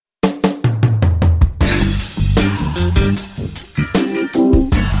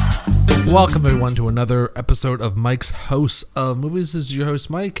Welcome everyone to another episode of Mike's House of Movies. This is your host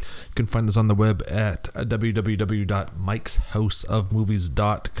Mike. You can find us on the web at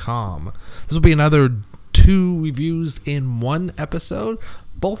www.mikeshouseofmovies.com. This will be another 2 reviews in one episode,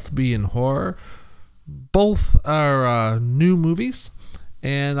 both being horror. Both are new movies,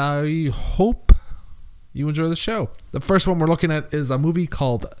 and I hope you enjoy the show. The first one we're looking at is a movie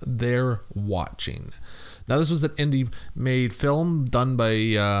called They're Watching. Now, this was an indie-made film done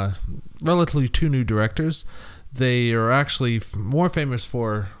by relatively 2 new directors. They are actually more famous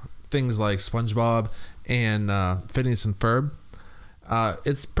for things like SpongeBob and Phineas and Ferb.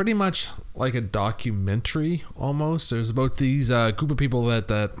 It's pretty much like a documentary, almost. There's about these group of people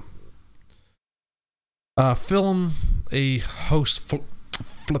that film a house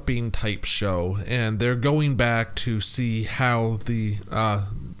flipping type show, and they're going back to see how the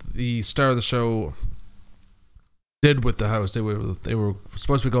star of the show did with the house. They were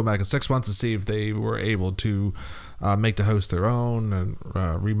supposed to be going back in 6 months to see if they were able to make the house their own and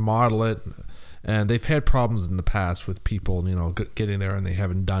remodel it. And they've had problems in the past with people, getting there and they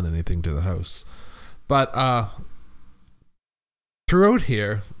haven't done anything to the house. But throughout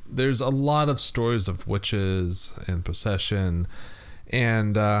here, there's a lot of stories of witches and possession,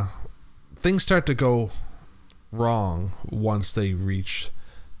 and things start to go wrong once they reach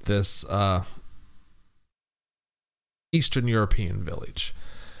this Eastern European village,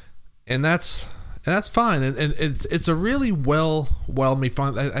 and that's fine, and it's a really well made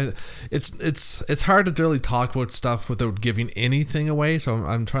fun. It's hard to really talk about stuff without giving anything away, so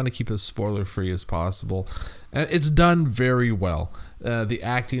I'm trying to keep it as spoiler free as possible. And it's done very well. The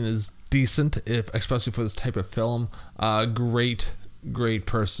acting is decent, especially for this type of film. Great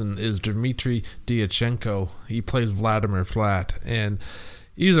person is Dmitry Dyachenko. He plays Vladimir Flat, and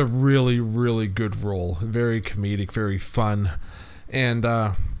he's a really, really good role. Very comedic, very fun. And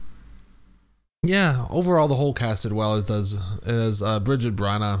overall the whole cast did well, as Bridget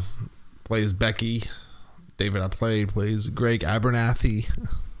Brana plays Becky. David plays Greg Abernathy.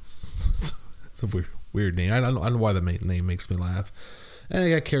 It's a weird name. I don't know why the name makes me laugh. And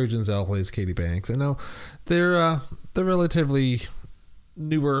I got Carrie Giselle plays Katie Banks. I know they're relatively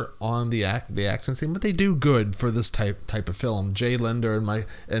newer on the action scene, but they do good for this type of film. Jay Linder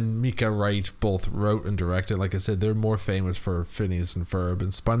and Mika Wright both wrote and directed. Like I said, they're more famous for Phineas and Ferb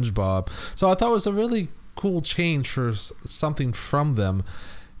and SpongeBob, so I thought it was a really cool change for something from them,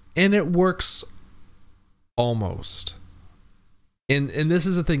 and it works almost. And this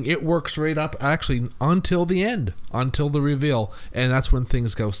is the thing, it works right up actually until the end, until the reveal, and that's when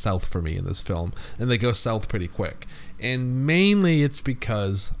things go south for me in this film, and they go south pretty quick. And mainly it's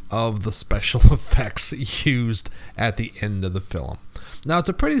because of the special effects used at the end of the film. Now, it's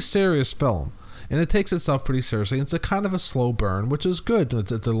a pretty serious film, and it takes itself pretty seriously. It's a kind of a slow burn, which is good.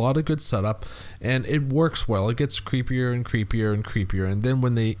 It's a lot of good setup, and it works well. It gets creepier and creepier and creepier, and then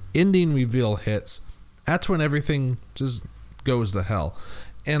when the ending reveal hits, that's when everything just goes to hell.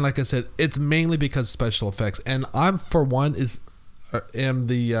 And like I said, it's mainly because of special effects. And I'm, for one, am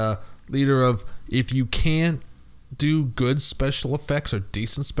the leader of, if you can't do good special effects or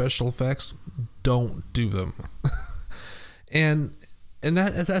decent special effects, don't do them. and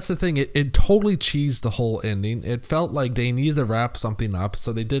that's the thing. It totally cheesed the whole ending. It felt like they needed to wrap something up,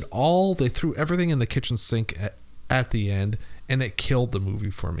 so they threw everything in the kitchen sink at the end, and it killed the movie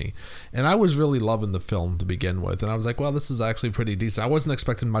for me. And I was really loving the film to begin with, and I was like, well, this is actually pretty decent. I wasn't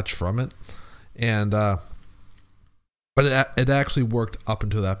expecting much from it, and but it actually worked up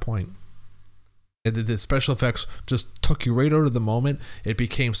until that point. The special effects just took you right out of the moment. It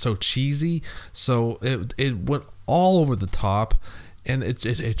became so cheesy, so it went all over the top, and it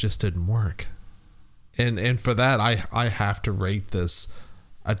just didn't work. And for that, I have to rate this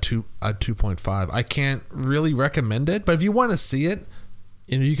a 2.5. I can't really recommend it, but if you want to see it,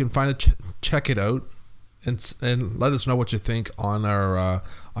 you can find it. Check it out, and let us know what you think on our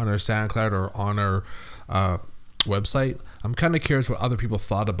SoundCloud or on our website. I'm kind of curious what other people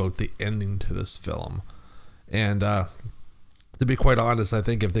thought about the ending to this film, and to be quite honest, I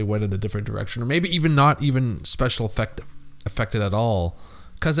think if they went in a different direction, or maybe even not even special affected at all,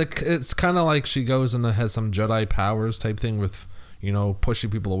 because it's kind of like she goes and has some Jedi powers type thing with,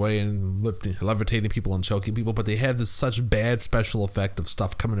 pushing people away and levitating people and choking people, but they have this such bad special effect of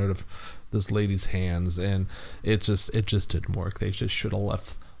stuff coming out of this lady's hands, and it just didn't work. They just should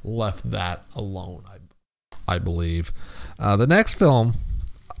have left that alone, I believe. The next film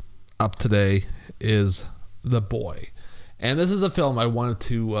up today is The Boy, and this is a film I wanted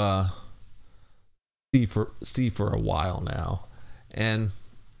to see for a while now, and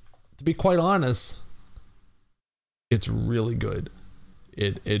to be quite honest, it's really good.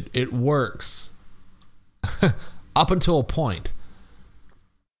 It works up until a point.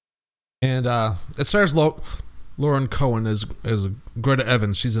 And it stars Lauren Cohan as Greta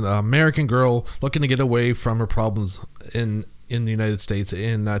Evans. She's an American girl looking to get away from her problems in the United States,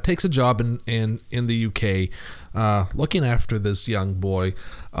 and takes a job in the UK, looking after this young boy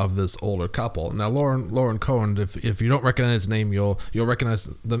of this older couple. Now, Lauren Cohan, if you don't recognize his name, you'll recognize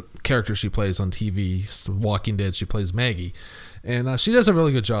the character she plays on TV, Walking Dead. She plays Maggie, and she does a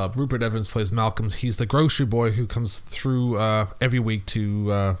really good job. Rupert Evans plays Malcolm. He's the grocery boy who comes through every week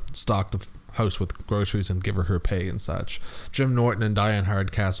to stock the house with groceries and give her pay and such. Jim Norton and Diane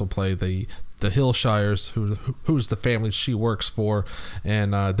Hardcastle play the Hillshires, who's the family she works for,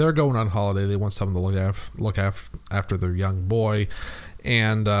 and they're going on holiday. They want someone to look after their young boy,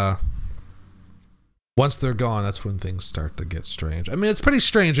 and once they're gone, that's when things start to get strange. I mean, it's pretty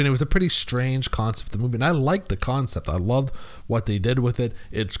strange, and it was a pretty strange concept of the movie, and I like the concept. I love what they did with it.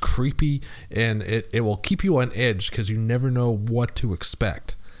 It's creepy, and it will keep you on edge because you never know what to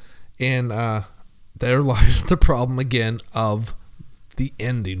expect. And there lies the problem again of the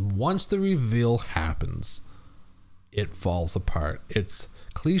ending. Once the reveal happens, it falls apart. It's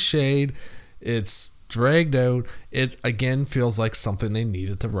cliched, it's dragged out. It again feels like something they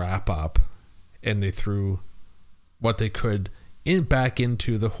needed to wrap up, and they threw what they could back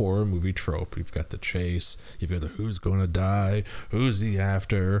into the horror movie trope. You've got the chase, you've got the who's going to die, who's he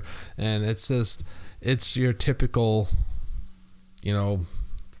after, and it's your typical,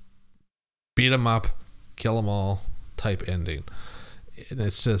 beat 'em up, kill 'em all type ending. And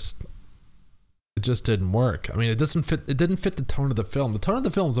it just didn't work. I mean, it didn't fit the tone of the film. The tone of the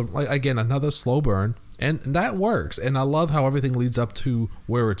film is, again, another slow burn, and that works. And I love how everything leads up to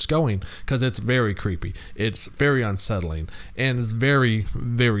where it's going, because it's very creepy. It's very unsettling, and it's very,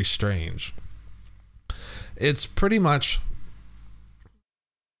 very strange. It's pretty much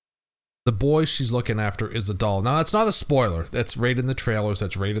the boy she's looking after is a doll. Now, it's not a spoiler. That's right in the trailers.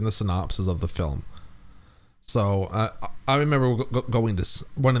 That's right in the synopsis of the film. So I remember wanting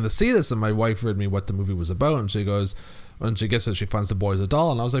to see this, and my wife read me what the movie was about, and she goes, when she gets it, she finds the boy as a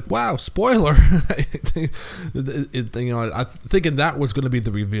doll, and I was like, wow, spoiler. I'm thinking that was going to be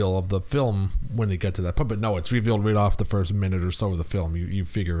the reveal of the film when they get to that point, but no, it's revealed right off the first minute or so of the film. You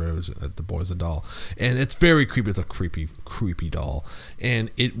figure it was that the boy's a doll, and it's very creepy. It's a creepy doll, and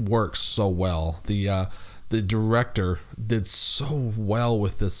it works so well. The director did so well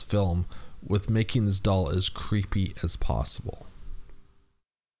with this film, with making this doll as creepy as possible.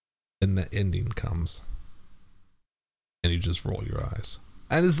 And the ending comes, and you just roll your eyes.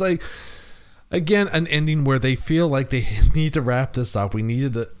 And it's like, again, an ending where they feel like they need to wrap this up. We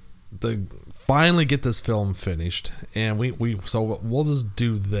needed to finally get this film finished, and so we'll just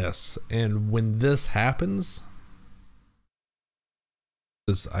do this. And when this happens,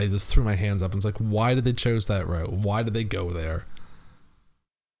 I just threw my hands up and was like, why did they choose that route? Why did they go there?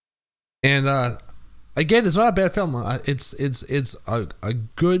 And again, it's not a bad film. It's a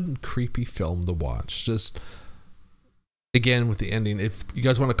good creepy film to watch. Just again with the ending. If you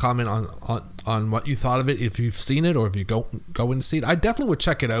guys want to comment on what you thought of it, if you've seen it or if you go in to see it, I definitely would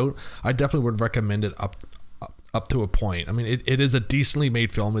check it out. I definitely would recommend it up to a point. I mean, it is a decently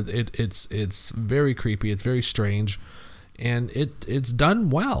made film. It's very creepy. It's very strange, and it's done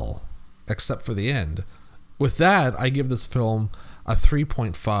well, except for the end. With that, I give this film a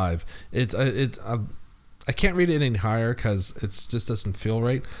 3.5. I can't rate it any higher because it just doesn't feel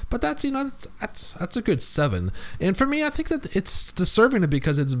right. But that's a good 7. And for me, I think that it's deserving it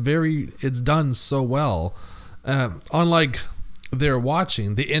because it's done so well. Unlike They're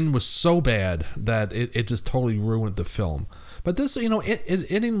Watching, the end was so bad that it just totally ruined the film. But this,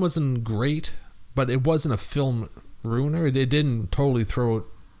 ending wasn't great, but it wasn't a film ruiner. It didn't totally throw out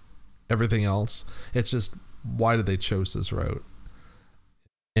everything else. It's just, why did they choose this route?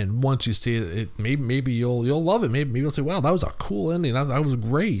 And once you see it, maybe you'll love it. Maybe you'll say, "Wow, that was a cool ending. That was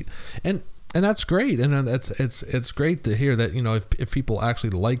great." And that's great. And it's great to hear that if people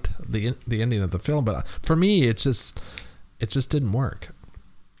actually liked the ending of the film. But for me, it just didn't work.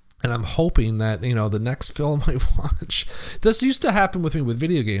 And I'm hoping that the next film I watch. This used to happen with me with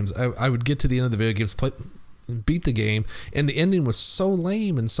video games. I would get to the end of the video games, beat the game, and the ending was so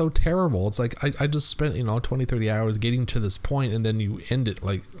lame and so terrible. It's like I just spent 20-30 hours getting to this point, and then you end it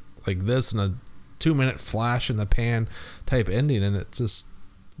like this in a 2-minute flash in the pan type ending, and it just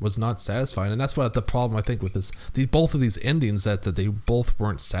was not satisfying. And that's what the problem I think with both of these endings, that they both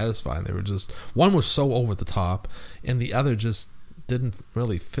weren't satisfying. They were just, one was so over the top, and the other just didn't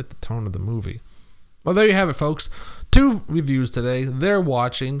really fit the tone of the movie. Well, there you have it, folks. 2 reviews today. They're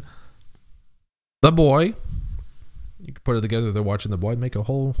Watching, The Boy, You can put it together. They're watching The Boy, make a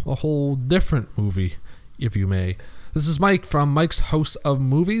whole different movie, if you may. This is Mike from Mike's House of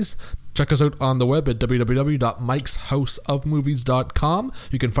Movies. Check us out on the web at www.mikeshouseofmovies.com.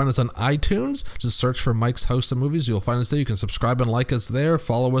 You can find us on iTunes. Just search for Mike's House of Movies. You'll find us there. You can subscribe and like us there.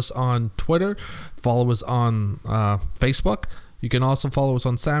 Follow us on Twitter. Follow us on Facebook. You can also follow us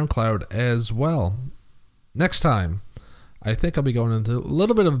on SoundCloud as well. Next time, I think I'll be going into a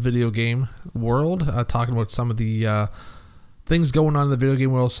little bit of video game world, talking about some of the things going on in the video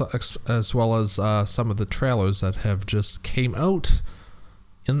game world, as well as some of the trailers that have just came out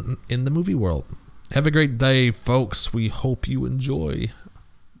in the movie world. Have a great day, folks. We hope you enjoy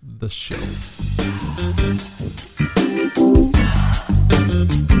the show.